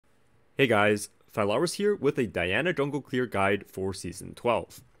Hey guys, Thylaris here with a Diana jungle clear guide for Season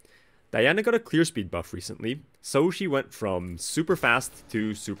 12. Diana got a clear speed buff recently, so she went from super fast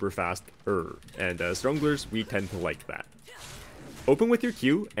to super fast-er, and as junglers, we tend to like that. Open with your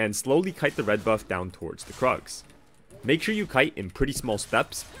Q and slowly kite the red buff down towards the Krugs. Make sure you kite in pretty small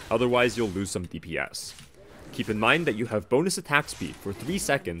steps, otherwise you'll lose some DPS. Keep in mind that you have bonus attack speed for 3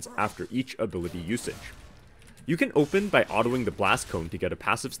 seconds after each ability usage. You can open by autoing the blast cone to get a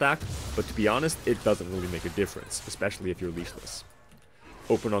passive stack, but to be honest, it doesn't really make a difference, especially if you're leashless.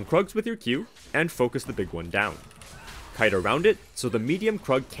 Open on Krugs with your Q, and focus the big one down. Kite around it, so the medium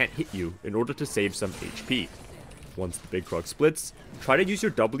Krug can't hit you in order to save some HP. Once the big Krug splits, try to use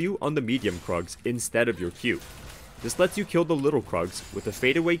your W on the medium Krugs instead of your Q. This lets you kill the little Krugs with a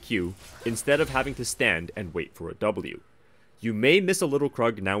fadeaway Q instead of having to stand and wait for a W. You may miss a little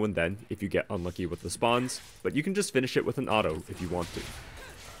Krug now and then if you get unlucky with the spawns, but you can just finish it with an auto if you want to.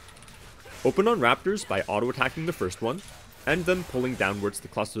 Open on Raptors by auto-attacking the first one, and then pulling downwards to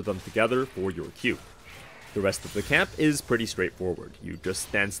cluster them together for your Q. The rest of the camp is pretty straightforward, you just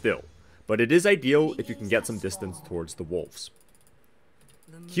stand still, but it is ideal if you can get some distance towards the wolves.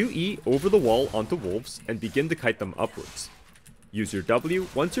 QE over the wall onto wolves and begin to kite them upwards. Use your W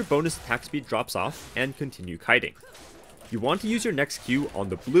once your bonus attack speed drops off and continue kiting. You want to use your next Q on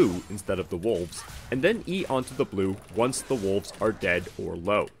the blue instead of the wolves, and then E onto the blue once the wolves are dead or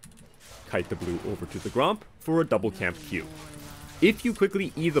low. Kite the blue over to the Gromp for a double camp Q. If you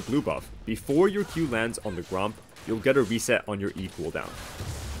quickly E the blue buff before your Q lands on the Gromp, you'll get a reset on your E cooldown.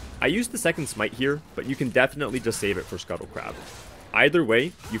 I used the second smite here, but you can definitely just save it for Scuttle Crab. Either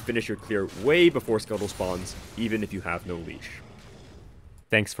way, you finish your clear way before Scuttle spawns, even if you have no leash.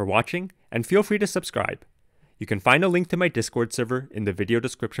 Thanks for watching, and feel free to subscribe. You can find a link to my Discord server in the video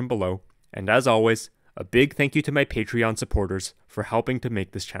description below, and as always, a big thank you to my Patreon supporters for helping to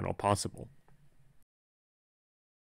make this channel possible.